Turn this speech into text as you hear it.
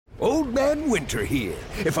Old Man Winter here.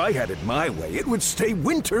 If I had it my way, it would stay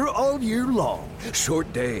winter all year long.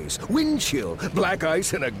 Short days, wind chill, black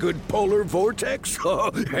ice, and a good polar vortex.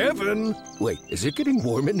 Oh, heaven. Wait, is it getting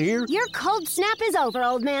warm in here? Your cold snap is over,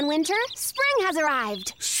 Old Man Winter. Spring has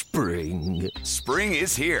arrived. Spring. Spring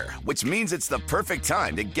is here, which means it's the perfect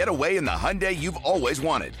time to get away in the Hyundai you've always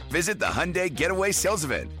wanted. Visit the Hyundai Getaway Sales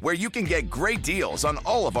Event, where you can get great deals on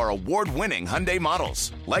all of our award-winning Hyundai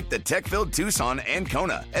models, like the tech-filled Tucson and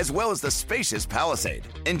Kona, as well as the spacious Palisade.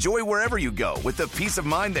 Enjoy wherever you go with the peace of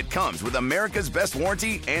mind that comes with America's best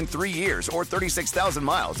warranty and 3 years or 36,000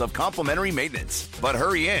 miles of complimentary maintenance. But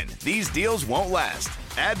hurry in, these deals won't last.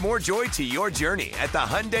 Add more joy to your journey at the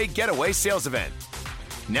Hyundai Getaway Sales Event.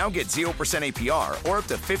 Now get 0% APR or up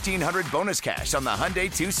to $1,500 bonus cash on the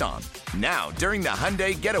Hyundai Tucson. Now, during the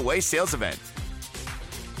Hyundai Getaway Sales Event.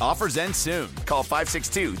 Offers end soon. Call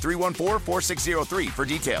 562-314-4603 for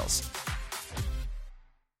details.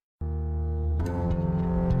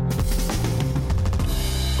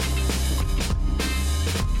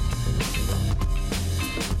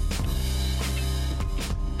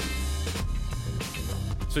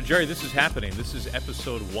 So, Jerry, this is happening. This is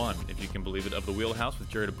episode 1, if you can believe it, of The Wheelhouse with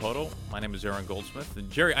Jerry DiPoto. My name is Aaron Goldsmith. And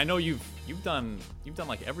Jerry, I know you've done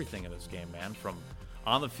like everything in this game, man, from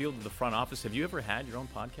on the field to the front office. Have you ever had your own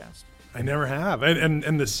podcast? I never have.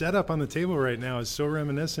 And the setup on the table right now is so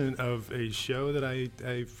reminiscent of a show that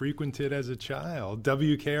I frequented as a child,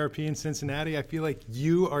 WKRP in Cincinnati. I feel like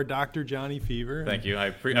you are Dr. Johnny Fever. Thank you.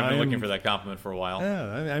 I've been looking for that compliment for a while.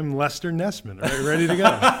 Yeah, I'm Lester Nessman, right, ready to go.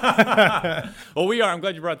 Well, we are. I'm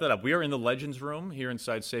glad you brought that up. We are in the Legends Room here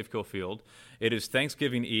inside Safeco Field. It is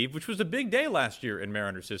Thanksgiving Eve, which was a big day last year in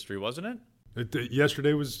Mariners history, wasn't it?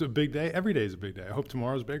 Yesterday was a big day. Every day is a big day. I hope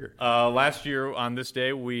tomorrow's bigger. Last year on this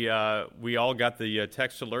day, we all got the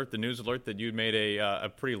text alert, the news alert that you'd made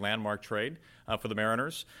a pretty landmark trade for the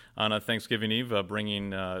Mariners on a Thanksgiving Eve, bringing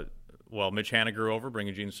Mitch Haniger over,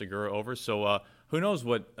 bringing Gene Segura over. So who knows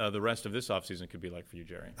what the rest of this offseason could be like for you,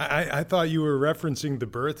 Jerry? I thought you were referencing the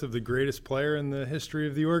birth of the greatest player in the history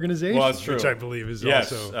of the organization. Well, that's true. Which I believe is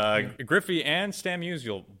yes, also... Griffey and Stan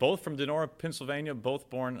Musial, both from Denora, Pennsylvania, both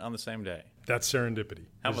born on the same day. That's serendipity.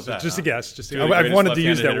 How about that? Just a guess. I've wanted to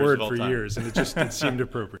use that word for years, and it seemed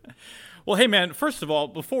appropriate. Well, hey, man, first of all,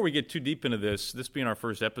 before we get too deep into this being our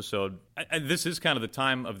first episode, this is kind of the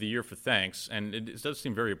time of the year for thanks, and it does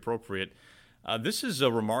seem very appropriate. This is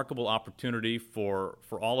a remarkable opportunity for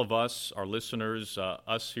all of us, our listeners,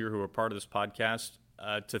 us here who are part of this podcast,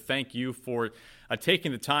 to thank you for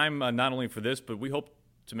taking the time, not only for this, but we hope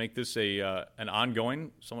to make this an ongoing,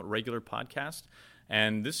 somewhat regular podcast.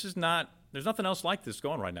 And there's nothing else like this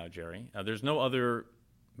going right now, Jerry. There's no other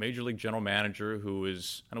Major League general manager who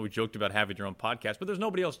is, I know we joked about having your own podcast, but there's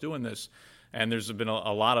nobody else doing this. And there's been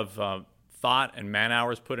a lot of thought and man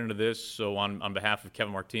hours put into this. So on behalf of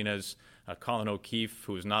Kevin Martinez, Colin O'Keefe,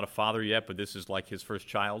 who is not a father yet, but this is like his first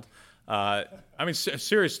child.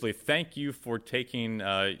 Seriously, thank you for taking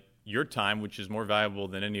your time, which is more valuable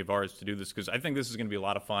than any of ours, to do this, because I think this is going to be a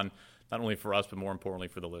lot of fun, not only for us, but more importantly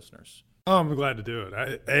for the listeners. Oh, I'm glad to do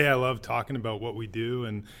it. I love talking about what we do,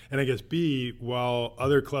 and I guess B, while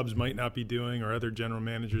other clubs might not be doing, or other general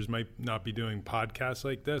managers might not be doing podcasts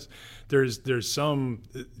like this, there's some.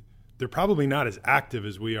 They're probably not as active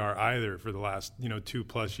as we are either for the last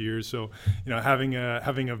 2+ years. So having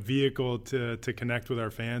a vehicle to connect with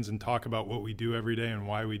our fans and talk about what we do every day and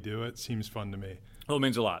why we do it seems fun to me. Well, it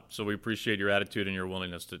means a lot. So we appreciate your attitude and your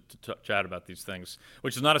willingness to chat about these things,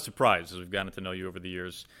 which is not a surprise as we've gotten to know you over the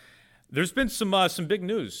years. There's been some big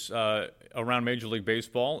news around Major League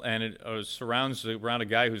Baseball, and it surrounds around a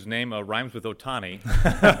guy whose name rhymes with Ohtani.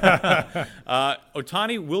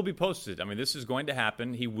 Ohtani will be posted. I mean, this is going to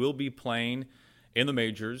happen. He will be playing in the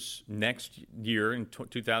majors next year in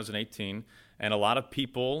 2018, and a lot of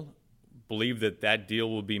people believe that deal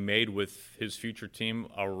will be made with his future team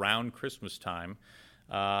around Christmas time.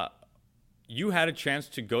 You had a chance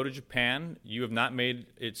to go to Japan. You have not made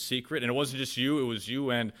it secret. And it wasn't just you. It was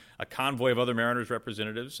you and a convoy of other Mariners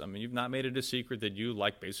representatives. I mean, you've not made it a secret that you,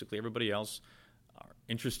 like basically everybody else, are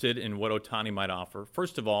interested in what Ohtani might offer.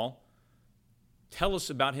 First of all, tell us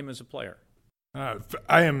about him as a player.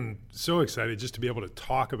 I am so excited just to be able to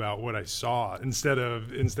talk about what I saw instead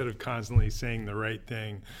of constantly saying the right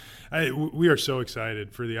thing. We are so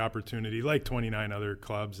excited for the opportunity, like 29 other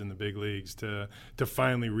clubs in the big leagues, to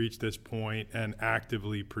finally reach this point and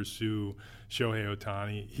actively pursue Shohei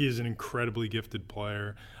Ohtani. He is an incredibly gifted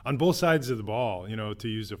player on both sides of the ball, to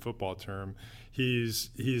use a football term. He's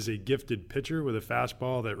a gifted pitcher with a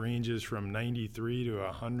fastball that ranges from 93 to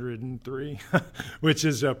 103, which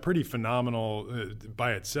is pretty phenomenal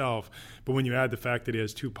by itself. But when you add the fact that he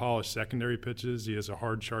has 2 polished secondary pitches, he has a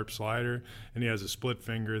hard, sharp slider, and he has a split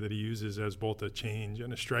finger that he uses as both a change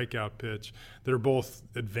and a strikeout pitch that are both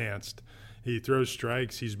advanced. He throws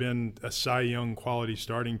strikes. He's been a Cy Young quality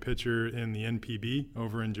starting pitcher in the NPB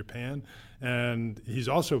over in Japan. And he's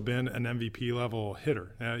also been an MVP level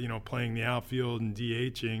hitter, playing the outfield and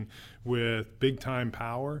DHing with big time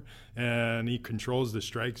power. And he controls the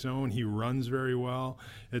strike zone. He runs very well.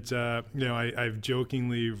 It's I've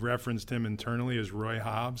jokingly referenced him internally as Roy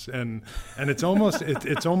Hobbs, and it's almost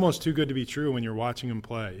it's almost too good to be true when you're watching him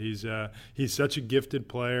play. He's such a gifted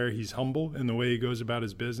player. He's humble in the way he goes about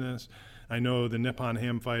his business. I know the Nippon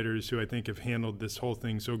Ham Fighters, who I think have handled this whole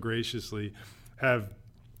thing so graciously, have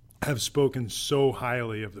spoken so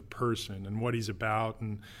highly of the person and what he's about.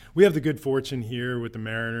 And we have the good fortune here with the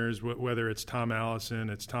Mariners, whether it's Tom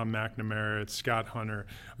Allison, it's Tom McNamara, it's Scott Hunter,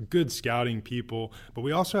 good scouting people. But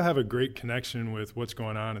we also have a great connection with what's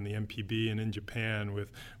going on in the MPB and in Japan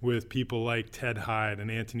with people like Ted Hyde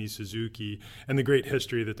and Anthony Suzuki, and the great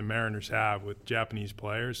history that the Mariners have with Japanese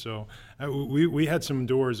players. So we had some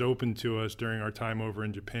doors open to us during our time over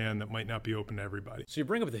in Japan that might not be open to everybody. So you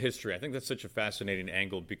bring up the history. I think that's such a fascinating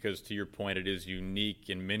angle because, to your point, it is unique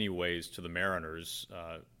in many ways to the Mariners.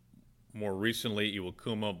 More recently,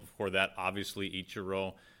 Iwakuma. Before that, obviously,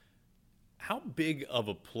 Ichiro. How big of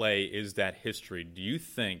a play is that history, do you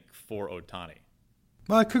think, for Ohtani?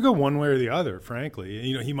 Well, it could go one way or the other, frankly.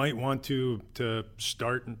 He might want to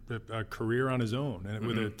start a career on his own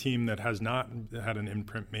with a team that has not had an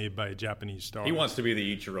imprint made by a Japanese star. He wants to be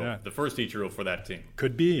the Ichiro, the first Ichiro for that team.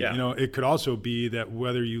 Could be. Yeah. It could also be that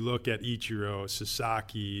whether you look at Ichiro,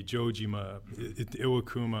 Sasaki, Jojima,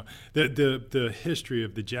 Iwakuma, the history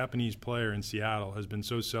of the Japanese player in Seattle has been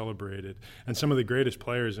so celebrated, and some of the greatest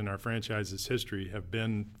players in our franchise's history have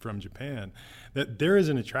been from Japan, that there is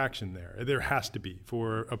an attraction there. There has to be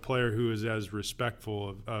for a player who is as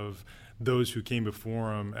respectful of those who came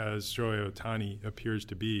before him as Shohei Ohtani appears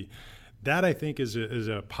to be. That, I think, is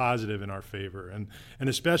a positive in our favor, and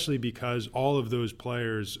especially because all of those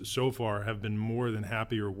players so far have been more than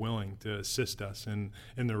happy or willing to assist us in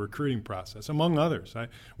the recruiting process, among others.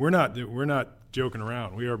 We're not joking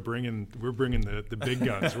around. We're bringing the big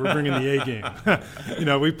guns. We're bringing the A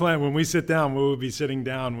game. We plan when we sit down, we will be sitting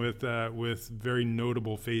down with very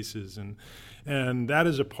notable faces, and that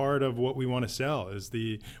is a part of what we want to sell.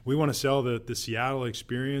 We want to sell the Seattle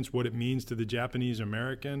experience, what it means to the Japanese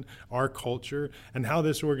American, our culture, and how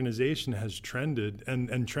this organization has trended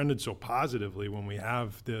and trended so positively when we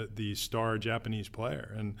have the star Japanese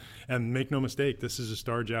player. And make no mistake, this is a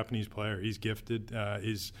star Japanese player. He's gifted.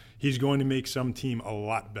 He's going to make some team a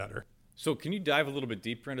lot better. So can you dive a little bit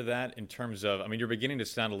deeper into that in terms of, you're beginning to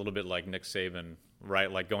sound a little bit like Nick Saban,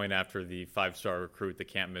 right? Like going after the 5-star recruit, the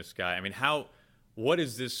can't miss guy. What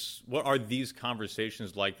are these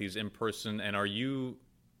conversations like, these in person, and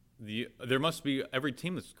there must be every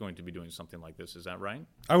team that's going to be doing something like this. Is that right?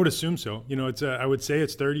 I would assume so. I would say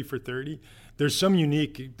it's 30 for 30. There's some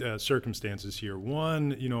unique circumstances here.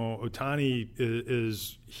 One, Ohtani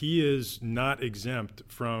is not exempt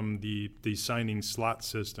from the signing slot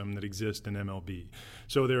system that exists in MLB.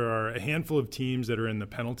 So there are a handful of teams that are in the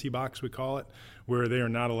penalty box, we call it, where they are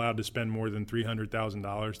not allowed to spend more than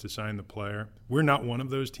 $300,000 to sign the player. We're not one of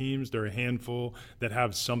those teams. There are a handful that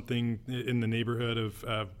have something in the neighborhood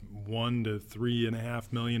of $1 to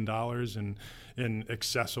 $3.5 million in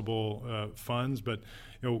accessible funds. But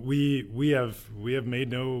we have made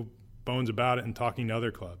no bones about it in talking to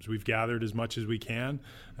other clubs. We've gathered as much as we can.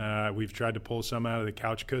 We've tried to pull some out of the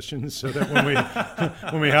couch cushions so that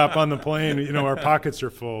when we hop on the plane, our pockets are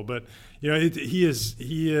full. But he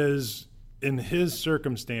is in his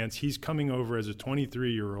circumstance, he's coming over as a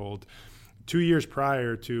 23-year-old. 2 years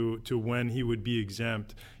prior to when he would be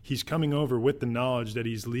exempt, he's coming over with the knowledge that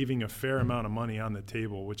he's leaving a fair amount of money on the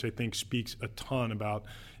table, which I think speaks a ton about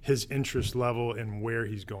his interest level and where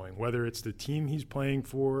he's going, whether it's the team he's playing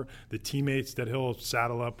for, the teammates that he'll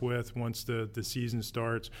saddle up with once the season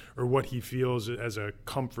starts, or what he feels as a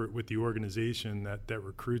comfort with the organization that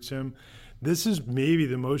recruits him. This is maybe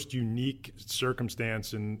the most unique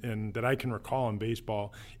circumstance in that I can recall in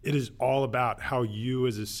baseball. It is all about how you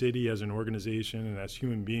as a city, as an organization, and as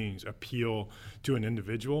human beings appeal to an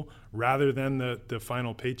individual rather than the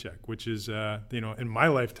final paycheck, which is, in my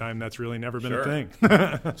lifetime, that's really never been a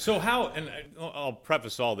thing. So how, and I'll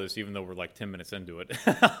preface all this, even though we're like 10 minutes into it,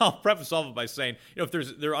 I'll preface all of it by saying, if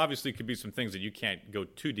there obviously could be some things that you can't go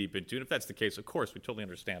too deep into, and if that's the case, of course, we totally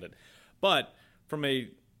understand it. But from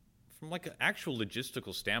like an actual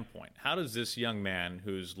logistical standpoint, how does this young man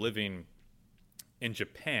who's living in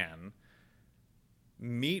Japan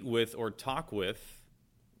meet with or talk with,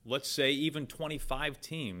 let's say, even 25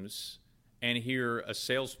 teams and hear a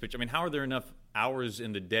sales pitch? I mean, how are there enough hours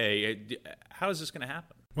in the day? How is this going to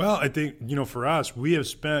happen? Well, I think, for us, we have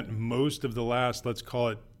spent most of the last, let's call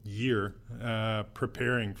it, year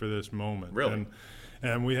preparing for this moment. Really?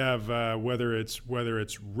 And we have whether it's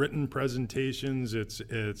written presentations, it's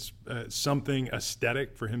something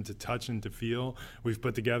aesthetic for him to touch and to feel. We've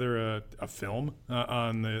put together a film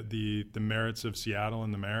on the merits of Seattle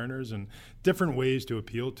and the Mariners and different ways to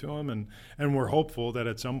appeal to him. And we're hopeful that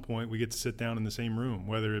at some point we get to sit down in the same room,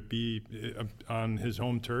 whether it be on his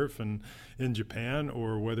home turf and in Japan,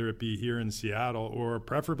 or whether it be here in Seattle, or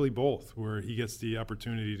preferably both, where he gets the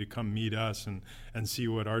opportunity to come meet us and see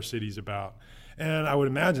what our city's about. And I would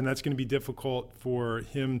imagine that's going to be difficult for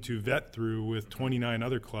him to vet through with 29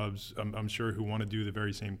 other clubs, I'm sure, who want to do the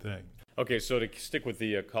very same thing. Okay, so to stick with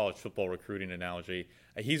the college football recruiting analogy,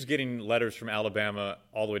 he's getting letters from Alabama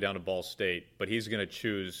all the way down to Ball State, but he's going to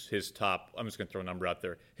choose his top, I'm just going to throw a number out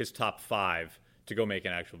there, his top 5 to go make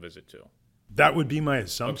an actual visit to. That would be my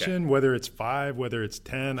assumption. Okay. Whether it's 5, whether it's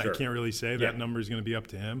 10, sure. I can't really say. That number is going to be up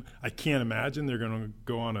to him. I can't imagine they're going to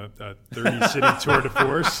go on a 30-city tour de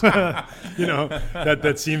force.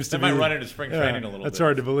 That seems to be. They might run into spring training a little bit. That's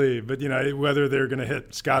hard to believe. But, whether they're going to hit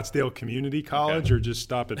Scottsdale Community College or just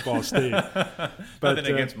stop at Ball State.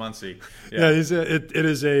 Nothing against Muncie. Yeah, it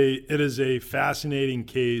is a fascinating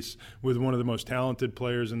case with one of the most talented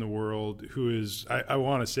players in the world who is, I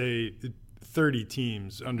want to say, 30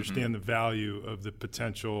 teams understand the value of the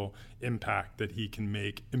potential impact that he can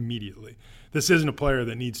make immediately. This isn't a player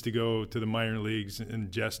that needs to go to the minor leagues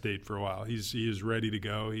and gestate for a while. He is ready to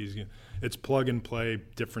go. It's plug and play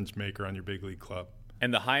difference maker on your big league club.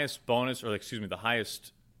 And the highest bonus, signing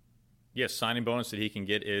bonus that he can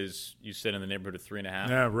get is, you said, in the neighborhood of 3.5?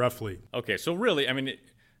 Yeah, roughly. Okay, so really, I mean,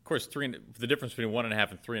 of course, the difference between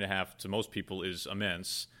 1.5 and 3.5 to most people is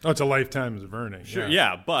immense. Oh, it's a lifetime of earning. Sure,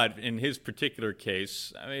 yeah, but in his particular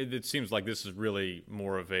case, I mean, it seems like this is really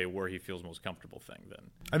more of a where he feels most comfortable thing then.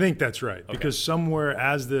 I think that's right, because somewhere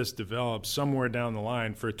as this develops, somewhere down the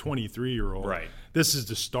line for a 23-year-old, right, this is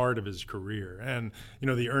the start of his career, and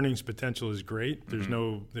the earnings potential is great. There's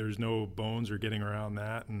no bones or getting around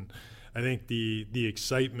that, and I think the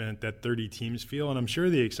excitement that 30 teams feel, and I'm sure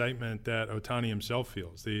the excitement that Ohtani himself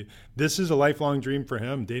feels. This is a lifelong dream for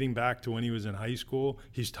him, dating back to when he was in high school.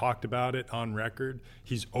 He's talked about it on record.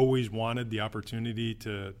 He's always wanted the opportunity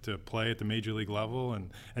to play at the major league level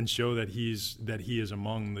and show that he is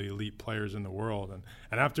among the elite players in the world.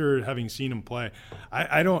 And after having seen him play,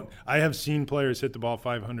 I have seen players hit the ball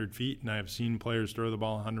 500 feet, and I have seen players throw the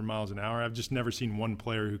ball 100 miles an hour. I've just never seen one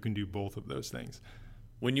player who can do both of those things.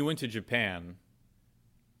 When you went to Japan,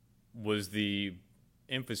 was the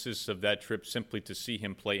emphasis of that trip simply to see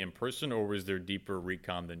him play in person, or was there deeper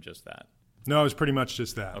recon than just that? No, it was pretty much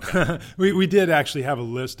just that. Okay. we did actually have a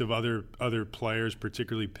list of other players,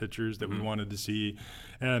 particularly pitchers, that we wanted to see,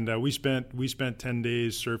 and we spent 10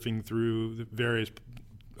 days surfing through the various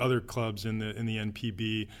other clubs in the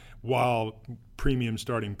NPB while premium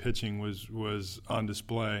starting pitching was on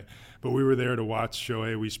display. But we were there to watch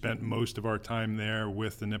Shohei. We spent most of our time there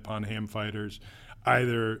with the Nippon Ham Fighters,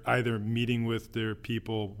 either meeting with their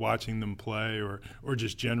people, watching them play, or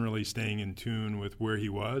just generally staying in tune with where he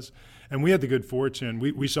was. And we had the good fortune.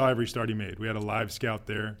 We saw every start he made. We had a live scout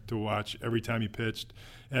there to watch every time he pitched,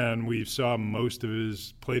 and we saw most of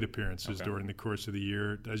his plate appearances during the course of the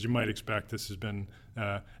year. As you might expect, this has been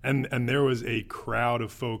and there was a crowd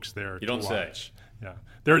of folks there to watch. You don't say. Yeah,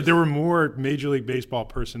 there were more Major League Baseball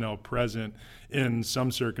personnel present in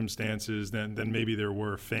some circumstances than maybe there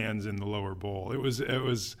were fans in the lower bowl. It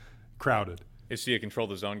was crowded. Is he a control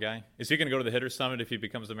the zone guy? Is he going to go to the Hitter's Summit if he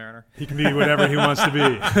becomes a Mariner? He can be whatever he wants to be.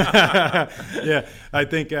 Yeah, I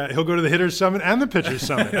think he'll go to the Hitter's Summit and the Pitcher's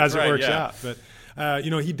Summit as it works out. But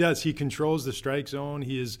he does. He controls the strike zone.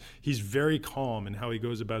 He's very calm in how he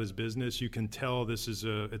goes about his business. You can tell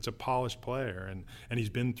it's a polished player, and he's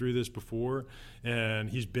been through this before, and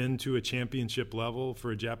he's been to a championship level for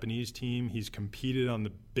a Japanese team. He's competed on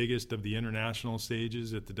the biggest of the international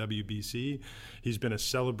stages at the WBC. He's been a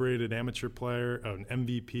celebrated amateur player, an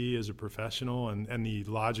MVP as a professional, and the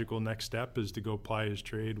logical next step is to go ply his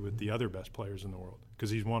trade with the other best players in the world, because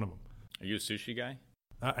he's one of them. Are you a sushi guy?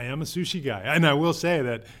 I am a sushi guy. And I will say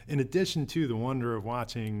that in addition to the wonder of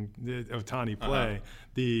watching Ohtani play,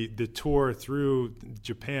 the tour through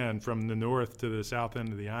Japan from the north to the south end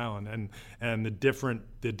of the island and the different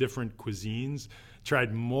cuisines,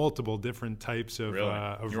 tried multiple different types of Really?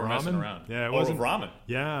 of You were ramen. messing around. Yeah, it Oh, wasn't ramen.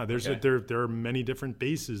 Yeah, there's Okay. there are many different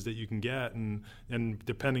bases that you can get, and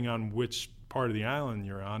depending on which part of the island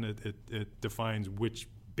you're on, it defines which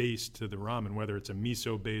base to the ramen, whether it's a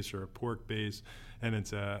miso base or a pork base. And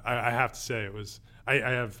it's I have to say it was I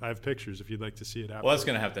have pictures if you'd like to see it after. Well, that's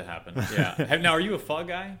going to have to happen. Yeah. Now, are you a pho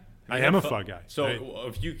guy? I am a pho guy. So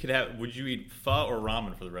if you could would you eat pho or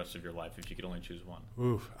ramen for the rest of your life if you could only choose one?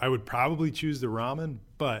 Oof, I would probably choose the ramen,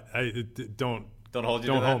 but don't hold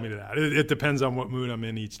me to that. It depends on what mood I'm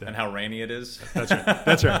in each day. And how rainy it is? That's right.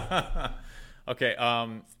 That's right. Okay.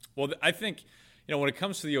 Well, I think, when it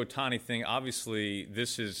comes to the Ohtani thing, obviously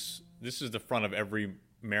this is the front of every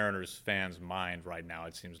Mariners fan's mind right now,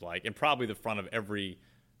 it seems like, and probably the front of every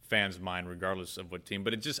fan's mind, regardless of what team.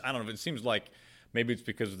 But it just, I don't know, it seems like maybe it's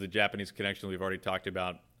because of the Japanese connection we've already talked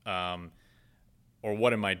about, or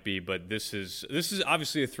what it might be. But this is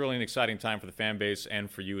obviously a thrilling and exciting time for the fan base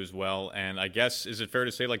and for you as well. And I guess, is it fair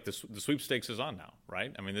to say like the sweepstakes is on now,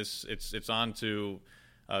 right? I mean, it's on to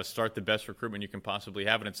start the best recruitment you can possibly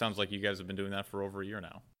have, and it sounds like you guys have been doing that for over a year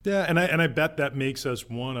now. Yeah, and I bet that makes us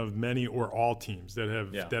one of many or all teams that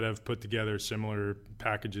have put together similar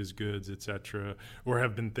packages, goods, etc., or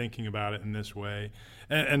have been thinking about it in this way,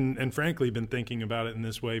 and frankly been thinking about it in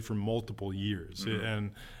this way for multiple years. Mm-hmm.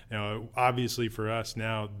 And obviously for us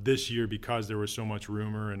now this year, because there was so much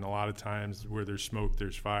rumor and a lot of times where there's smoke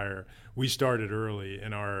there's fire, we started early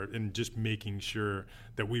in just making sure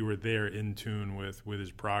that we were there in tune with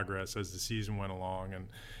his progress as the season went along,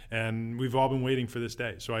 and we've all been waiting for this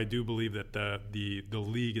day. So I do believe that the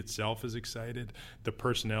league itself is excited. The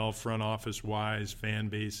personnel, front office wise, fan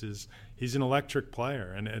bases. He's an electric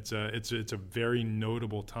player, and it's a very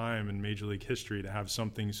notable time in Major League history to have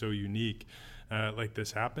something so unique like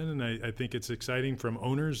this happen. And I think it's exciting from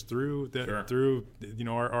owners through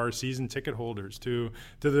our season ticket holders to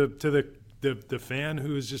the fan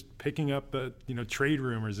who is just picking up trade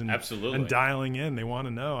rumors and dialing in. They want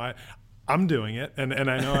to know. I'm doing it, and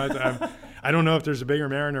I know I don't know if there's a bigger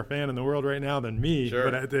Mariner fan in the world right now than me. Sure.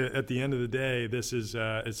 But at the end of the day, this is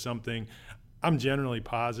something. I'm generally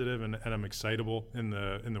positive and I'm excitable in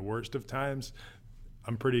the worst of times.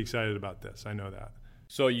 I'm pretty excited about this. I know that.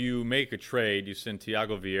 So you make a trade. You send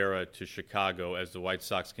Thiago Vieira to Chicago as the White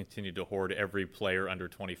Sox continue to hoard every player under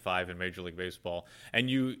 25 in Major League Baseball, and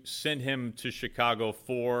you send him to Chicago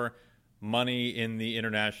for money in the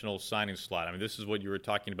international signing slot. I mean, this is what you were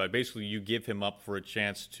talking about. Basically, you give him up for a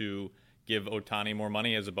chance to give Ohtani more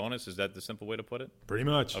money as a bonus. Is that the simple way to put it? Pretty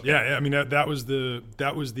much. Okay. Yeah. I mean, that was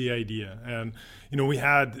the idea. And,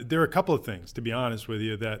 there are a couple of things, to be honest with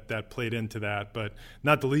you, that played into that, but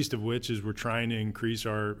not the least of which is we're trying to increase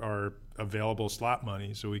our available slot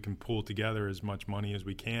money so we can pull together as much money as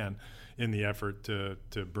we can in the effort to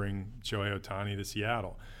bring Shohei Ohtani to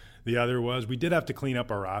Seattle. The other was we did have to clean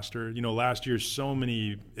up our roster. Last year, so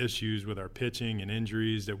many issues with our pitching and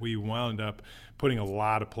injuries that we wound up putting a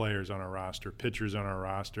lot of players on our roster, pitchers on our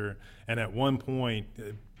roster. And at one point,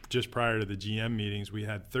 just prior to the GM meetings, we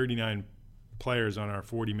had 39 players on our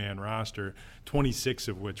 40-man roster, 26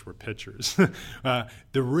 of which were pitchers. The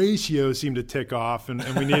ratio seemed to tick off, and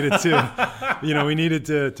we needed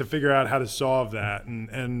to figure out how to solve that.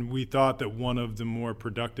 And we thought that one of the more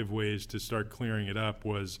productive ways to start clearing it up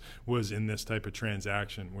was in this type of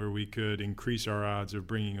transaction where we could increase our odds of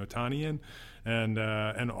bringing Ohtani in,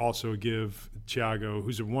 and also give Thiago,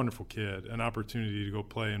 who's a wonderful kid, an opportunity to go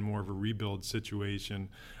play in more of a rebuild situation,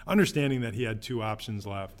 understanding that he had two options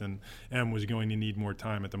left and was going to need more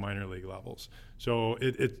time at the minor league levels. So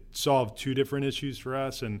it solved two different issues for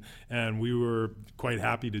us, and we were quite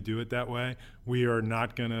happy to do it that way. We are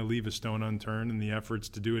not going to leave a stone unturned in the efforts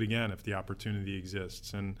to do it again if the opportunity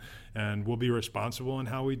exists, and we'll be responsible in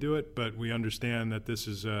how we do it. But we understand that this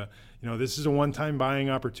is a one-time buying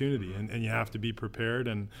opportunity, and you have to be prepared.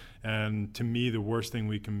 And to me, the worst thing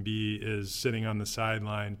we can be is sitting on the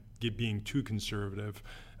sideline, being too conservative.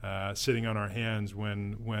 Sitting on our hands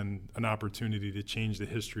when an opportunity to change the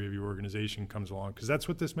history of your organization comes along, because that's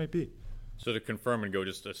what this might be. So to confirm and go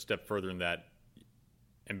just a step further in that,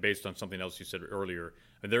 and based on something else you said earlier,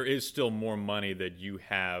 there is still more money that you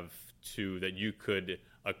could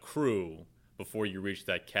accrue before you reach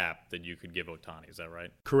that cap that you could give Ohtani. Is that right?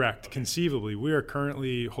 Correct. Okay. Conceivably, we are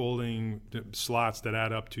currently holding slots that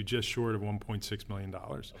add up to just short of $1.6 million.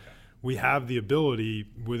 Okay. we have the ability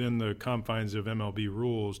within the confines of MLB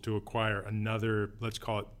rules to acquire another, let's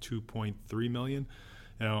call it $2.3 million.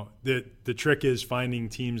 Now, the trick is finding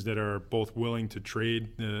teams that are both willing to trade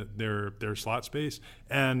their slot space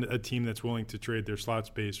and a team that's willing to trade their slot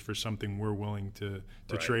space for something we're willing to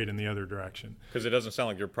trade in the other direction. Because it doesn't sound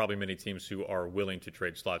like there are probably many teams who are willing to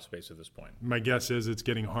trade slot space at this point. My guess is it's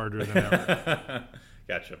getting harder than ever.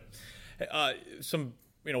 Gotcha.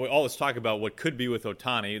 All this talk about what could be with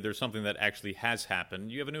Ohtani, there's something that actually has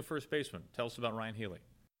happened. You have a new first baseman. Tell us about Ryan Healy.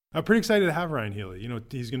 I'm pretty excited to have Ryan Healy.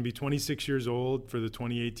 He's going to be 26 years old for the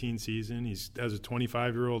 2018 season. He's, as a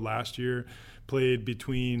 25-year-old last year, played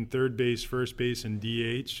between third base, first base, and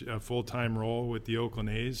DH, a full-time role with the Oakland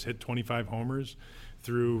A's, hit 25 homers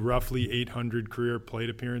through roughly 800 career plate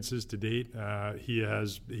appearances to date. He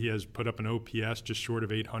has put up an OPS just short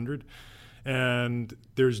of 800. And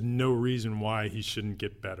there's no reason why he shouldn't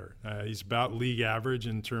get better. He's about league average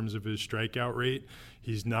in terms of his strikeout rate.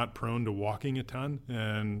 He's not prone to walking a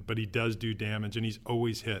ton, but he does do damage, and he's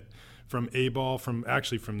always hit. From A-ball, from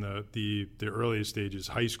the earliest stages,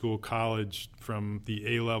 high school, college, from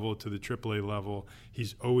the A level to the AAA level,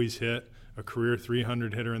 he's always hit, a career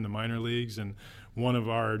 300 hitter in the minor leagues. And one of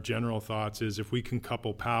our general thoughts is if we can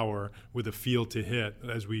couple power with a feel to hit,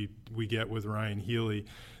 as we get with Ryan Healy,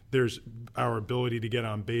 there's our ability to get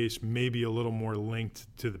on base maybe a little more linked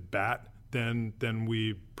to the bat than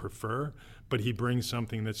we prefer, but he brings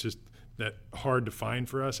something that's just that hard to find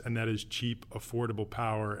for us, and that is cheap, affordable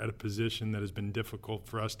power at a position that has been difficult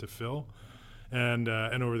for us to fill. And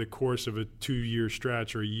over the course of a 2-year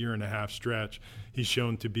stretch or a year-and-a-half stretch, he's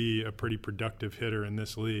shown to be a pretty productive hitter in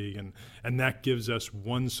this league. And that gives us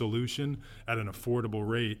one solution at an affordable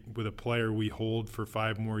rate with a player we hold for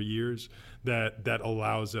 5 more years that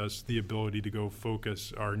allows us the ability to go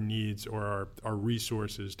focus our needs or our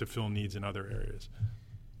resources to fill needs in other areas.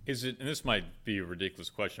 Is it, and this might be a ridiculous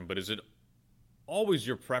question, but is it always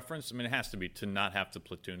your preference? I mean, it has to be to not have to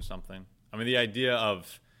platoon something. I mean, the idea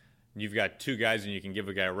of you've got 2 guys and you can give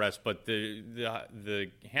a guy a rest, but the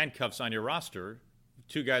handcuffs on your roster,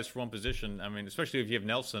 2 guys for one position. I mean, especially if you have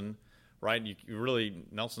Nelson, right? You really,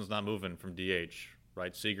 Nelson's not moving from DH,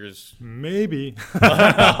 right? Seager's maybe.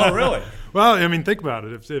 Oh, really? Well, I mean, think about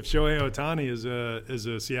it. If Shohei Ohtani is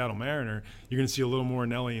a Seattle Mariner, you're going to see a little more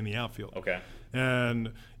Nelly in the outfield. Okay.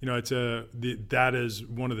 And that is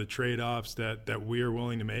one of the trade-offs that we are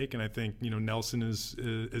willing to make, and I think Nelson is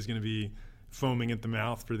going to be foaming at the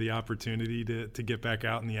mouth for the opportunity to get back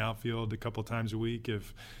out in the outfield a couple times a week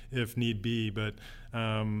if need be. But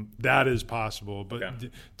that is possible. But okay.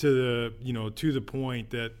 to the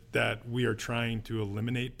point that we are trying to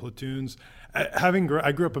eliminate platoons. I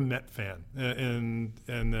grew up a Met fan in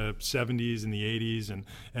the 70s and the 80s,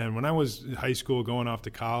 and when I was in high school going off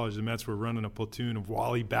to college, the Mets were running a platoon of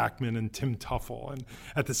Wally Backman and Tim Tuffle, and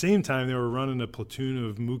at the same time they were running a platoon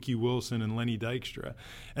of Mookie Wilson and Lenny Dykstra,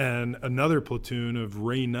 and another platoon of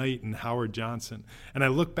Ray Knight and Howard Johnson. And I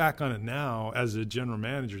look back on it now as a general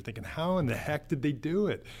manager thinking, how in the heck did they do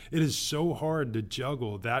it? It is so hard to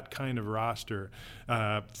juggle that kind of roster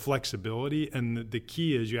flexibility, and the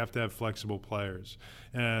key is you have to have flexible players.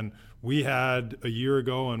 And we had a year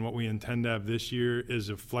ago, and what we intend to have this year is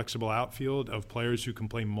a flexible outfield of players who can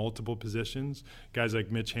play multiple positions. Guys like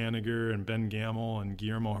Mitch Haniger and Ben Gamel and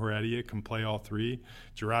Guillermo Heredia can play all 3.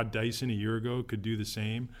 Gerard Dyson a year ago could do the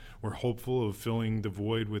same. We're hopeful of filling the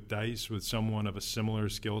void with Dice with someone of a similar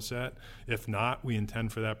skill set. If not, we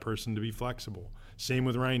intend for that person to be flexible. Same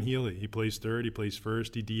with Ryan Healy. He plays third, he plays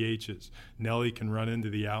first, he DHs. Nelly can run into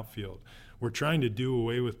the outfield. We're trying to do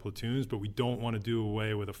away with platoons, but we don't want to do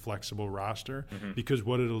away with a flexible roster because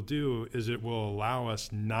what it'll do is it will allow us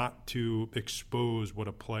not to expose what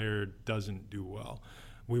a player doesn't do well.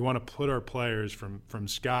 We want to put our players from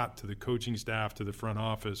Scott to the coaching staff to the front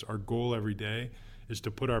office. Our goal every day is to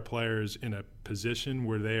put our players in a position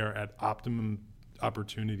where they are at optimum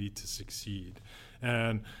opportunity to succeed.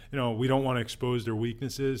 And we don't want to expose their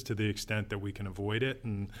weaknesses to the extent that we can avoid it.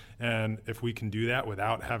 And if we can do that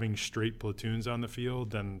without having straight platoons on the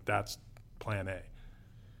field, then that's plan A.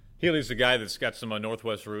 Healy's the guy that's got some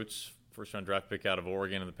Northwest roots, first-round draft pick out of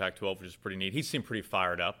Oregon in the Pac-12, which is pretty neat. He seemed pretty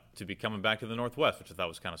fired up to be coming back to the Northwest, which I thought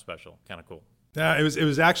was kind of special, kind of cool. Yeah, it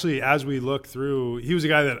was actually, as we look through, he was a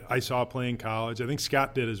guy that I saw play in college. I think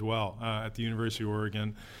Scott did as well at the University of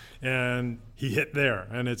Oregon. And he hit there,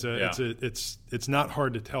 and it's not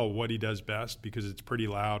hard to tell what he does best because it's pretty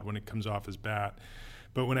loud when it comes off his bat.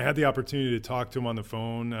 But when I had the opportunity to talk to him on the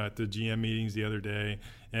phone at the GM meetings the other day,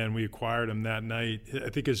 and we acquired him that night, I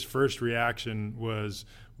think his first reaction was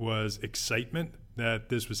excitement that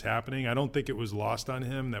this was happening. I don't think it was lost on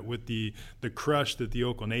him that with the crush that the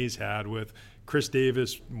Oakland A's had with Chris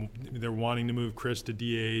Davis, they're wanting to move Chris to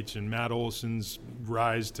DH, and Matt Olson's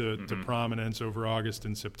rise to prominence over August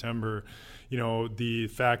and September. The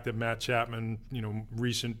fact that Matt Chapman,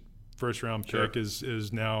 recent first-round pick,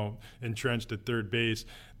 is now entrenched at third base.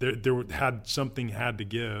 There had to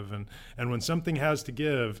give, and when something has to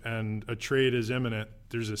give, and a trade is imminent,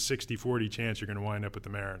 there's a 60-40 chance you're going to wind up with the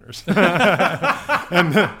Mariners.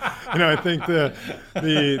 And I think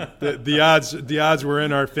the odds were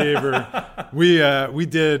in our favor. We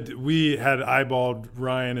had eyeballed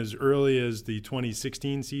Ryan as early as the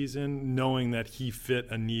 2016 season, knowing that he fit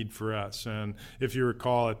a need for us. And if you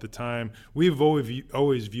recall, at the time, we've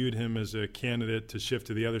always viewed him as a candidate to shift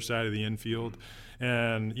to the other side of the infield.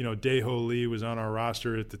 And, Dae-Ho Lee was on our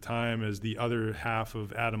roster at the time as the other half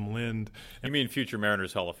of Adam Lind. You mean future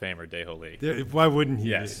Mariners Hall of Famer Dae-Ho Lee? Why wouldn't he?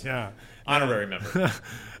 Yes. Yeah. Honorary member.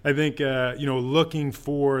 I think, looking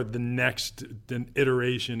for the next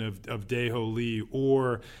iteration of Dae-Ho Lee,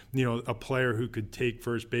 or, a player who could take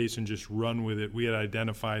first base and just run with it. We had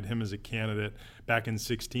identified him as a candidate back in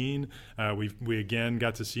 2016. We again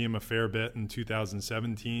got to see him a fair bit in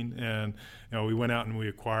 2017. And, we went out and we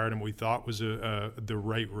acquired him what we thought was the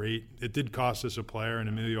right rate. It did cost us a player in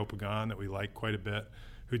Emilio Pagan that we liked quite a bit,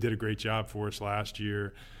 who did a great job for us last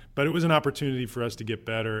year. But it was an opportunity for us to get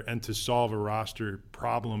better and to solve a roster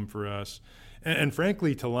problem for us. And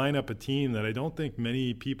frankly, to line up a team that I don't think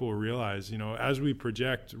many people realize, as we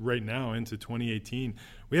project right now into 2018,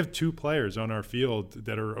 we have 2 players on our field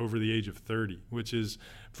that are over the age of 30, which is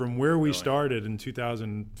from where we started in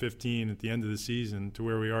 2015 at the end of the season to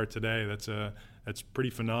where we are today. That's pretty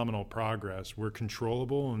phenomenal progress. We're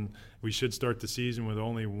controllable, and we should start the season with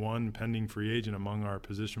only one pending free agent among our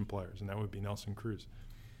position players, and that would be Nelson Cruz.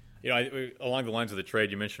 Along the lines of the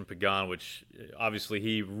trade, you mentioned Pagan, which obviously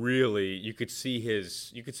he really, you could see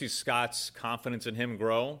Scott's confidence in him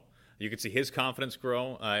grow. You could see his confidence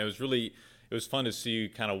grow. It was fun to see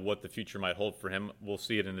kind of what the future might hold for him. We'll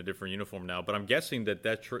see it in a different uniform now. But I'm guessing that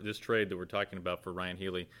this trade that we're talking about for Ryan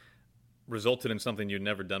Healy resulted in something you'd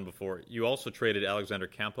never done before. You also traded Alexander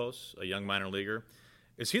Campos, a young minor leaguer.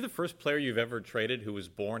 Is he the first player you've ever traded who was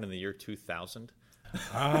born in the year 2000?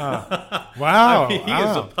 Wow. He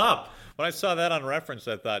is a pup. When I saw that on reference,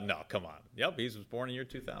 I thought, no, come on. Yep, he was born in the year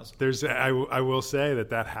 2000. I will say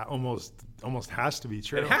that almost has to be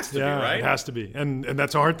true. It has to be, right? It has to be. And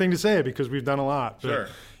that's a hard thing to say because we've done a lot. But sure.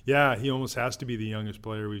 Yeah, he almost has to be the youngest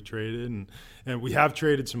player we've traded. And we have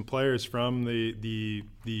traded some players from the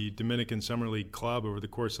Dominican Summer League club over the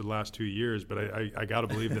course of the last 2 years, but I got to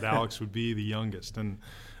believe that Alex would be the youngest. And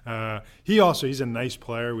he's a nice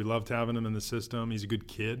player. We loved having him in the system. He's a good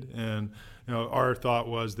kid. And our thought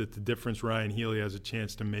was that the difference Ryan Healy has a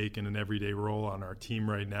chance to make in an everyday role on our team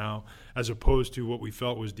right now, as opposed to what we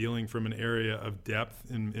felt was dealing from an area of depth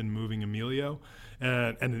in moving Emilio,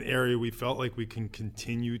 and an area we felt like we can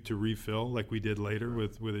continue to refill like we did later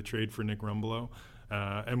with a trade for Nick Rumbelow.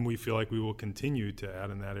 And we feel like we will continue to add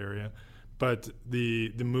in that area. But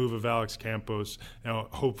the move of Alex Campos,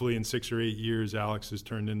 hopefully in 6 or 8 years, Alex has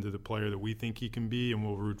turned into the player that we think he can be, and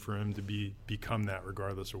we'll root for him to become that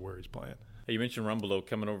regardless of where he's playing. Hey, you mentioned Rumbelow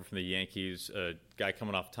coming over from the Yankees, a guy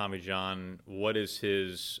coming off Tommy John. What is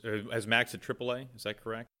has Max at AAA? Is that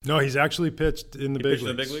correct? No, he's actually pitched in the big leagues. In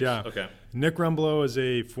the big leagues? Yeah. Okay. Nick Rumbelow is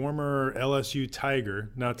a former LSU Tiger,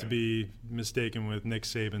 not to be mistaken with Nick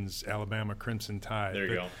Saban's Alabama Crimson Tide. There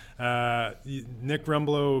you go. Nick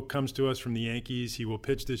Rumbelow comes to us from the Yankees. He will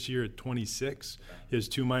pitch this year at 26. He has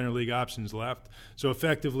 2 minor league options left. So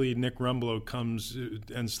effectively, Nick Rumbelow comes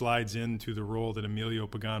and slides into the role that Emilio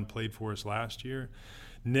Pagan played for us last year.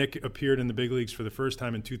 Nick appeared in the big leagues for the first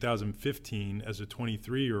time in 2015 as a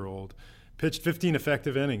 23-year-old. Pitched 15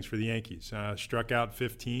 effective innings for the Yankees, struck out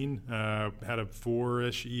 15, had a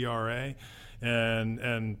 4-ish ERA,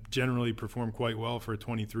 and generally performed quite well for a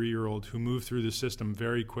 23-year-old who moved through the system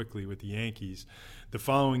very quickly with the Yankees. The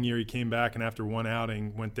following year, he came back and after one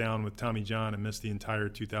outing went down with Tommy John and missed the entire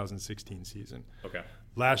 2016 season. Okay.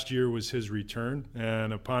 Last year was his return,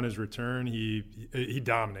 and upon his return, he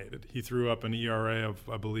dominated. He threw up an ERA of,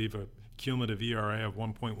 I believe, a cumulative ERA of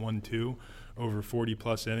 1.12 over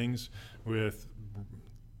 40-plus innings with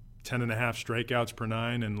 10.5 strikeouts per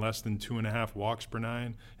 9 and less than 2.5 walks per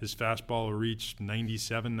 9. His fastball reached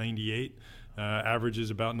 97, 98, averages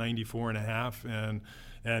about 94.5,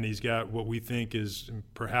 and he's got what we think is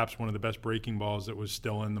perhaps one of the best breaking balls that was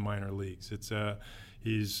still in the minor leagues.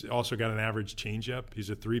 He's also got an average changeup. He's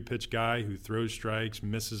a 3-pitch guy who throws strikes,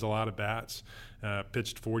 misses a lot of bats.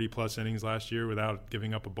 Pitched 40-plus innings last year without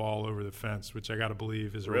giving up a ball over the fence, which I got to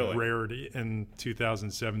believe is a rarity in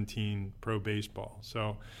 2017 pro baseball.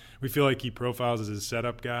 So we feel like he profiles as a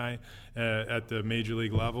setup guy at the major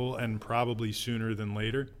league level, and probably sooner than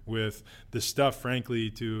later with the stuff, frankly,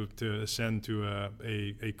 to ascend to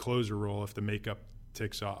a closer role if the makeup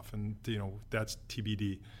ticks off. And, that's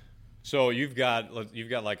TBD. So you've got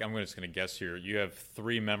like, I'm just going to guess here, you have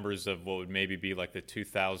 3 members of what would maybe be like the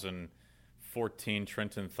 2014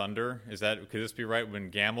 Trenton Thunder. Could this be right? When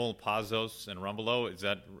Gamble, Pazos, and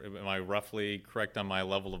Rumbelow, am I roughly correct on my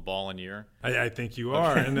level of ball and year? I think you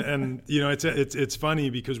are. And it's funny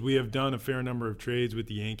because we have done a fair number of trades with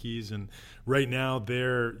the Yankees, and right now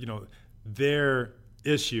their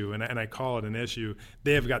issue, and I call it an issue,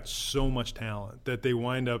 they have got so much talent that they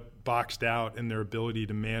wind up boxed out in their ability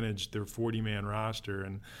to manage their 40-man roster.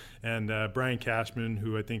 And Brian Cashman,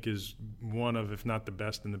 who I think is one of, if not the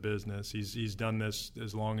best in the business, he's done this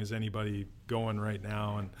as long as anybody going right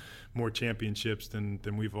now, and more championships than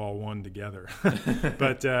we've all won together.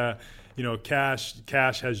 But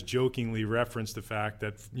Cash has jokingly referenced the fact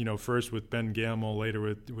that, first with Ben Gamble, later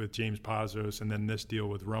with James Pazos, and then this deal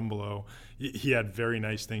with Rumbelow, he had very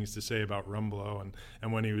nice things to say about Rumbelow.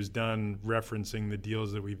 And when he was done referencing the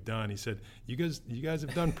deals that we've done, he said, you guys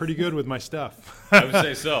have done pretty good with my stuff. I would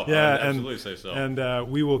say so. Yeah, I would absolutely say so. And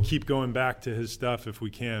we will keep going back to his stuff if we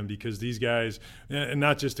can, because these guys, and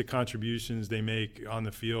not just the contributions they make on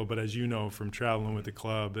the field, but as you know from traveling with the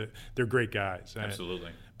club, they're great guys. Absolutely.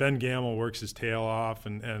 Ben Gamble works his tail off,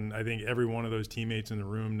 and I think every one of those teammates in the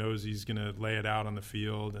room knows he's going to lay it out on the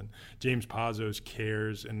field. And James Pazos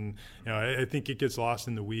cares, and I think it gets lost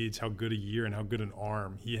in the weeds how good a year and how good an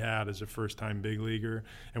arm he had as a first-time big leaguer.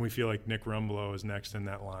 And we feel like Nick Rumbelow is next in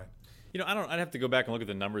that line. I'd have to go back and look at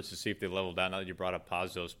the numbers to see if they leveled out now that you brought up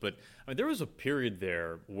Pazos. But there was a period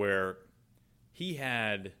there where he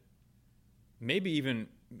had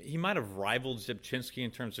he might have rivaled Zipchinski in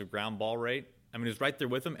terms of ground ball rate. He was right there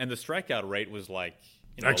with him, and the strikeout rate was like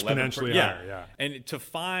exponentially higher. Yeah, and to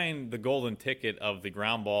find the golden ticket of the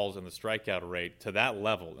ground balls and the strikeout rate to that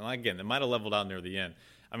level, and again, it might have leveled out near the end.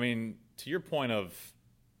 To your point of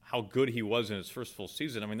how good he was in his first full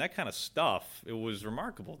season, that kind of stuff, it was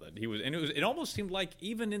remarkable that he was, and it almost seemed like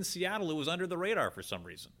even in Seattle, it was under the radar for some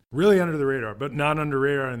reason. Really under the radar, but not under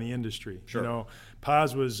radar in the industry. Sure.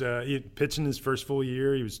 Paz was pitching his first full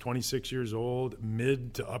year. He was 26 years old,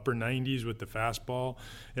 mid to upper 90s with the fastball.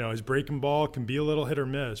 His breaking ball can be a little hit or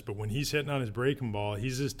miss, but when he's hitting on his breaking ball,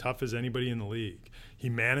 he's as tough as anybody in the league. He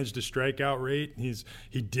managed a strikeout rate.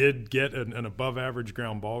 He did get an above-average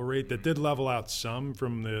ground ball rate that did level out some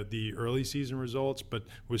from the early season results, but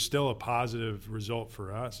was still a positive result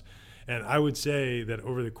for us. And I would say that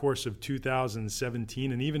over the course of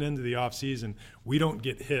 2017 and even into the offseason, we don't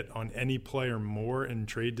get hit on any player more in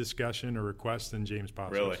trade discussion or requests than James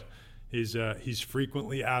Pazos. Really? He's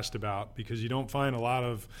frequently asked about, because you don't find a lot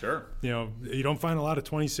of you don't find a lot of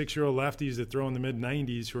 26-year-old lefties that throw in the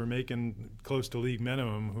mid-90s who are making close to league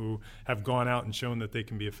minimum who have gone out and shown that they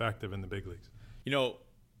can be effective in the big leagues.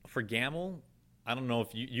 For Gamble, I don't know if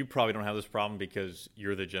you probably don't have this problem because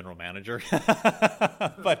you're the general manager.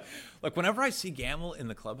 But whenever I see Gamble in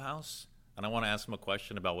the clubhouse and I want to ask him a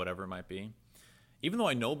question about whatever it might be, even though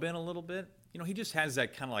I know Ben a little bit, he just has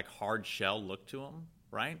that kind of like hard shell look to him,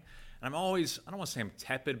 right? And I'm always, I don't want to say I'm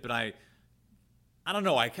tepid, but I don't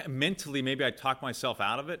know. Mentally, maybe I talk myself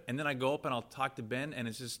out of it, and then I go up and I'll talk to Ben, and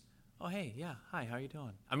it's just, oh, hey, yeah, hi, how you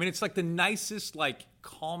doing? It's like the nicest,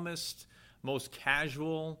 calmest, most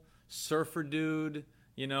casual surfer dude,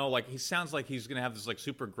 he sounds like he's going to have this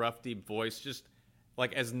super gruff, deep voice, just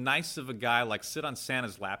as nice of a guy, sit on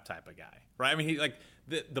Santa's lap type of guy, right? He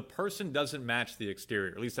the person doesn't match the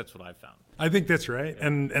exterior. At least that's what I've found. I think that's right. Yeah.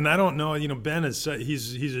 And I don't know, Ben is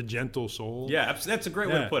he's a gentle soul. Yeah, that's a great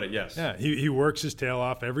way to put it, yes. Yeah, he works his tail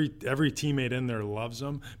off. Every teammate in there loves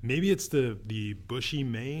him. Maybe it's the bushy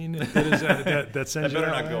mane that sends that you better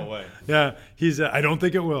not go away. Yeah, I don't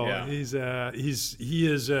think it will. Yeah. He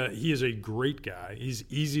is a great guy. He's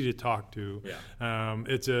easy to talk to.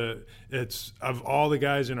 Yeah. It's of all the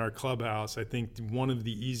guys in our clubhouse, I think one of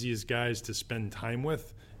the easiest guys to spend time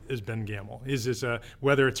with is Ben Gamble. He's just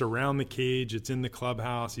whether it's around the cage, it's in the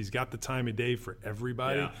clubhouse, he's got the time of day for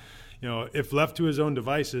everybody. Yeah. If left to his own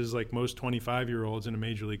devices, like most 25-year-olds in a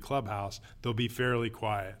major league clubhouse, they'll be fairly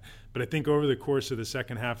quiet. But I think over the course of the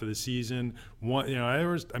second half of the season,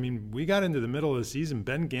 we got into the middle of the season.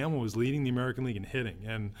 Ben Gamble was leading the American League in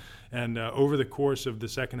hitting, and over the course of the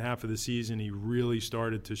second half of the season, he really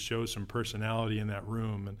started to show some personality in that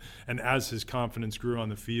room. And as his confidence grew on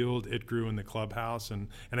the field, it grew in the clubhouse. And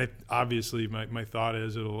obviously, my thought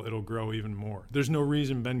is it'll grow even more. There's no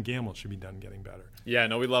reason Ben Gamble should be done getting better. Yeah,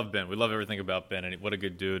 no, we love Ben. We love everything about Ben, and what a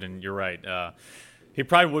good dude. And you're right. He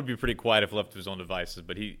probably would be pretty quiet if left to his own devices,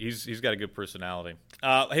 but he's got a good personality.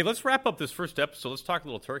 Hey, let's wrap up this first episode. Let's talk a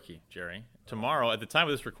little turkey, Jerry. Tomorrow, at the time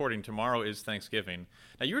of this recording, tomorrow is Thanksgiving.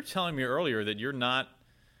 Now, you were telling me earlier that you're not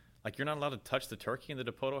allowed to touch the turkey in the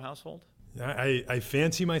DePoto household? I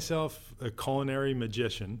fancy myself a culinary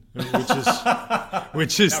magician,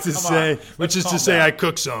 which is to say I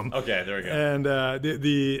cook some. Okay, there we go. And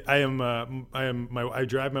I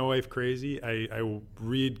drive my wife crazy. I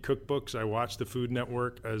read cookbooks. I watch the Food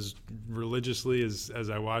Network as religiously as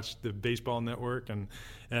I watch the Baseball Network,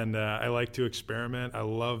 and I like to experiment. I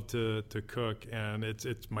love to cook, and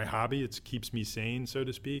it's my hobby. It keeps me sane, so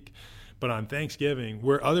to speak. But on Thanksgiving,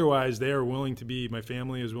 where otherwise my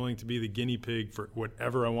family is willing to be the guinea pig for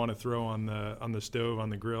whatever I want to throw on the stove,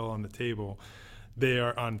 on the grill, on the table,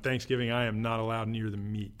 on Thanksgiving, I am not allowed near the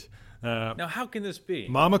meat. Now, how can this be?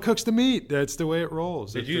 Mama cooks the meat. That's the way it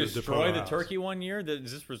rolls. Did you destroy the turkey one year?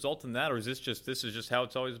 Does this result in that, or is this just how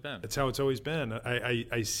it's always been? It's how it's always been.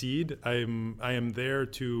 I seed. I am there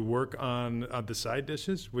to work on the side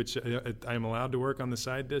dishes, which I am allowed to work on the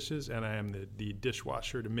side dishes, and I am the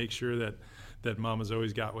dishwasher to make sure that Mama's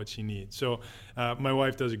always got what she needs. So my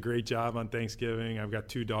wife does a great job on Thanksgiving. I've got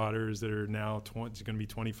two daughters that are now going to be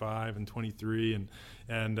 25 and 23,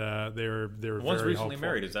 and they're one's very recently helpful.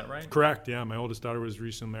 Married. Is that right? Correct. Yeah, my oldest daughter was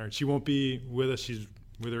recently married. She won't be with us. She's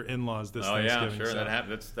with her in-laws this Thanksgiving. Oh yeah, sure. So. That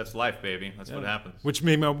happens. That's life, baby. That's what happens. Which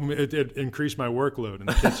made it increased my workload in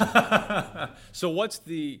the kitchen. So what's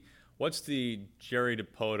the Jerry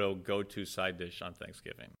DePoto go-to side dish on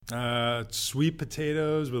Thanksgiving? Sweet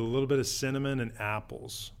potatoes with a little bit of cinnamon and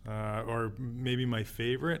apples, or maybe my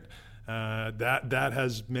favorite. That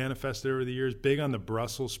has manifested over the years. Big on the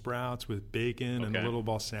Brussels sprouts with bacon and a little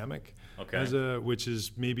balsamic. Okay. Which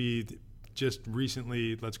is maybe just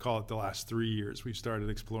recently, let's call it the last 3 years, we've started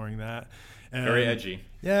exploring that. And, very edgy.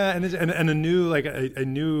 Yeah, and a new a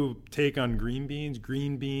new take on green beans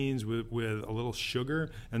with a little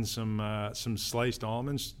sugar and some sliced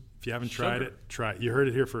almonds. If you haven't tried it, try it. You heard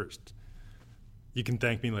it here first. You can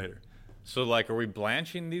thank me later. So, are we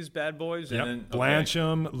blanching these bad boys? Yep. And then, Blanch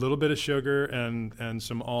them, a little bit of sugar and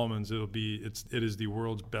some almonds. It is the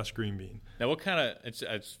world's best green bean. Now, what kind of?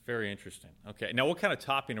 It's very interesting. Okay. Now, what kind of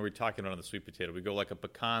topping are we talking about on the sweet potato? We go like a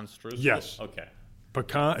pecan streusel? Yes. Okay.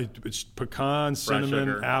 It's pecan, cinnamon,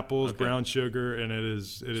 sugar. apples, brown sugar, and it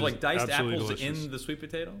is like diced apples delicious. in the sweet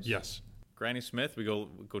potatoes? Yes. Granny Smith, we go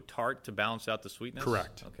tart to balance out the sweetness?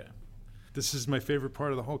 Correct. Okay. This is my favorite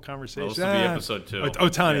part of the whole conversation. Well, this will be episode 2.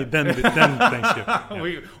 Tani, then Thanksgiving.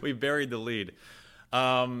 Yeah. We buried the lead.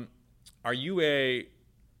 Are you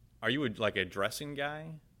a dressing guy?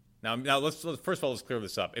 Now let's first of all let's clear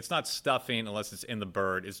this up. It's not stuffing unless it's in the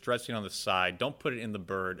bird. It's dressing on the side. Don't put it in the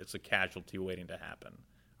bird. It's a casualty waiting to happen.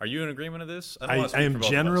 Are you in agreement of this? I am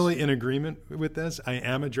generally in agreement with this. I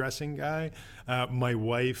am a dressing guy. My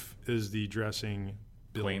wife is the dressing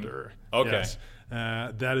builder. Queen? Okay. Yes.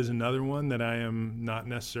 That is another one that I am not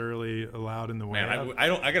necessarily allowed in the way. Man,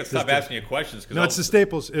 I got to stop asking you questions. No, it's the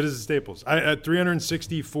staples. It is the staples. At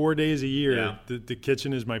 364 days a year, the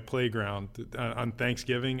kitchen is my playground. On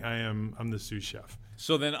Thanksgiving, I'm the sous chef.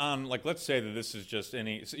 So then let's say that this is just so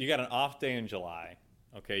you got an off day in July.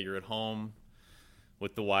 Okay, you're at home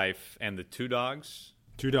with the wife and the 2 dogs.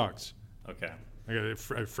 2 dogs. Okay. I got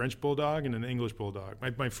a French bulldog and an English bulldog.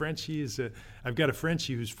 My Frenchie I've got a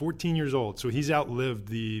Frenchie who's 14 years old, so he's outlived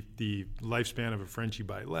the lifespan of a Frenchie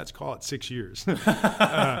by, let's call it 6 years.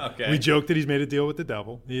 Okay. We joke that he's made a deal with the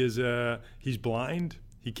devil. He's blind.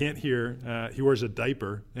 He can't hear. He wears a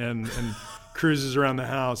diaper and cruises around the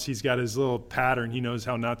house. He's got his little pattern. He knows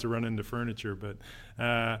how not to run into furniture, but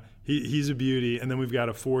he's a beauty. And then we've got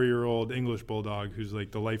a 4-year-old English bulldog who's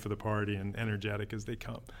like the life of the party and energetic as they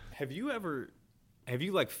come. Have you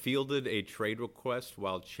fielded a trade request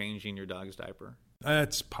while changing your dog's diaper?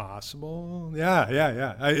 It's possible.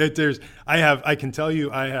 Yeah. I can tell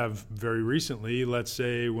you I have very recently, let's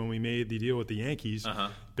say when we made the deal with the Yankees,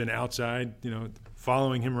 been outside,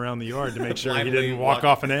 following him around the yard to make sure he didn't walk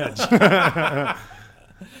off an edge.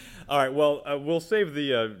 All right, well, we'll save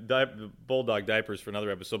the bulldog diapers for another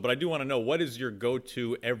episode, but I do want to know, what is your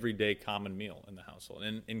go-to everyday common meal in the household,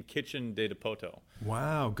 in Kitchen de Poto?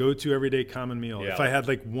 Wow, go-to everyday common meal. Yeah. If I had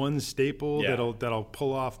like one staple Yeah. that'll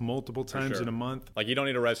pull off multiple times sure. in a month. Like, you don't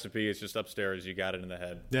need a recipe, it's just upstairs, you got it in the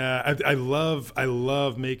head. Yeah, I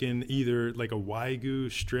love making either like a Wagyu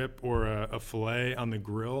strip or a fillet on the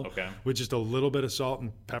grill with just a little bit of salt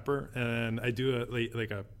and pepper, and I do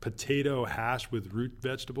like a potato hash with root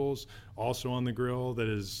vegetables also on the grill. That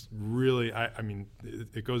is really, I mean,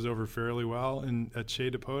 it goes over fairly well at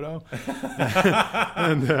Chez de Poto.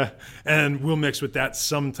 and we'll mix with that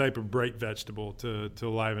some type of bright vegetable to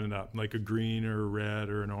liven it up, like a green or a red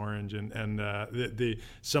or an orange, and the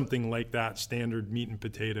something like that. Standard meat and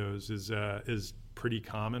potatoes is pretty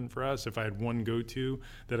common for us. If I had one go-to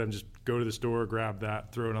that I'm just go to the store, grab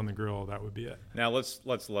that, throw it on the grill, that would be it. Now let's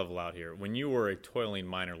level out here. When you were a toiling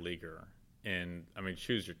minor leaguer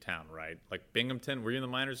choose your town, right? Like Binghamton. Were you in the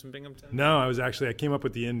minors in Binghamton? No, I came up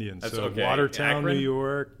with the Indians. That's so okay. Watertown, Akron? New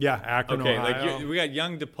York. Yeah, Akron, okay, Ohio. like we got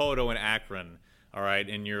young DePoto in Akron, all right,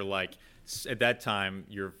 and you're like, at that time,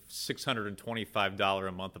 your $625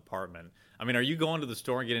 a month apartment. I mean, are you going to the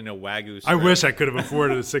store and getting a Wagyu strip? I wish I could have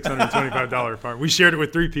afforded a $625 apartment. We shared it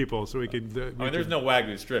with 3 people, so we could. There's no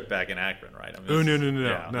Wagyu strip back in Akron, right? I No. mean,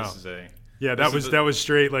 no. This is that was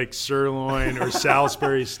straight like sirloin or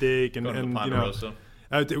Salisbury steak, and Ponderosa.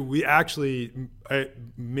 We actually,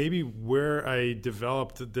 maybe where I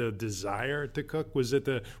developed the desire to cook was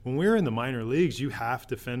when we were in the minor leagues, you have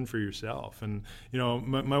to fend for yourself. And,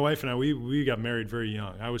 my wife and I, we got married very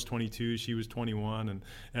young. I was 22, she was 21,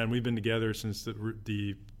 and we've been together since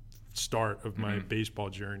the start of my baseball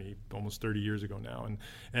journey almost 30 years ago now,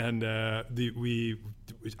 and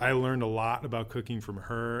I learned a lot about cooking from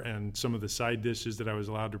her and some of the side dishes that I was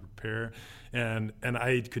allowed to prepare, and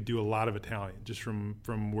I could do a lot of Italian just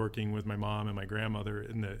from working with my mom and my grandmother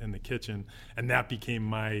in the kitchen, and that became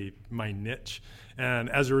my niche. And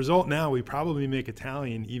as a result, now we probably make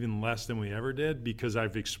Italian even less than we ever did because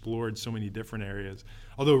I've explored so many different areas.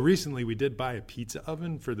 Although recently we did buy a pizza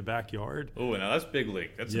oven for the backyard. Oh, now that's big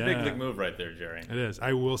league. That's a big league move right there, Jerry. It is.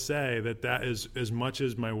 I will say that is, as much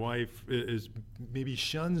as my wife is maybe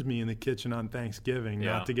shuns me in the kitchen on Thanksgiving,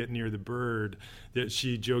 not to get near the bird, that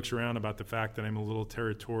she jokes around about the fact that I'm a little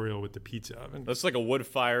territorial with the pizza oven. That's like a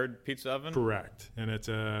wood-fired pizza oven? Correct. And it's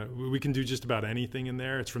we can do just about anything in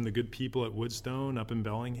there. It's from the good people at Woodstone up in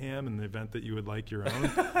Bellingham, in the event that you would like your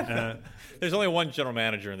own. There's only one general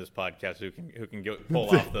manager in this podcast who can pull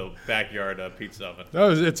off the backyard pizza oven.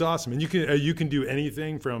 Oh, it's awesome. And you can do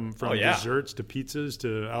anything from desserts to pizzas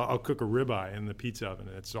to I'll cook a ribeye in the pizza oven.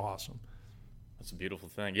 It's awesome. That's a beautiful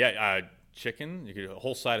thing. Yeah, chicken. You could do a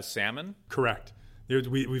whole side of salmon. Correct.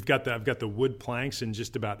 I've got the wood planks in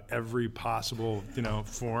just about every possible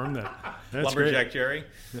form. That's Lumberjack great. Jerry.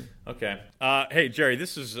 Okay. Hey Jerry,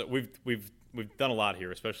 this is we've done a lot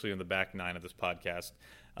here, especially in the back 9 of this podcast.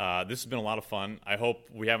 This has been a lot of fun. I hope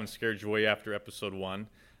we haven't scared you away after episode 1.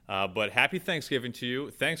 But happy Thanksgiving to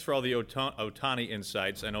you. Thanks for all the Otani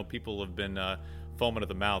insights. I know people have been foaming at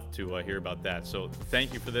the mouth to hear about that. So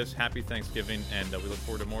thank you for this. Happy Thanksgiving, and we look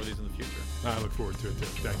forward to more of these in the future. I look forward to it too.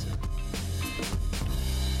 Thanks, Ed.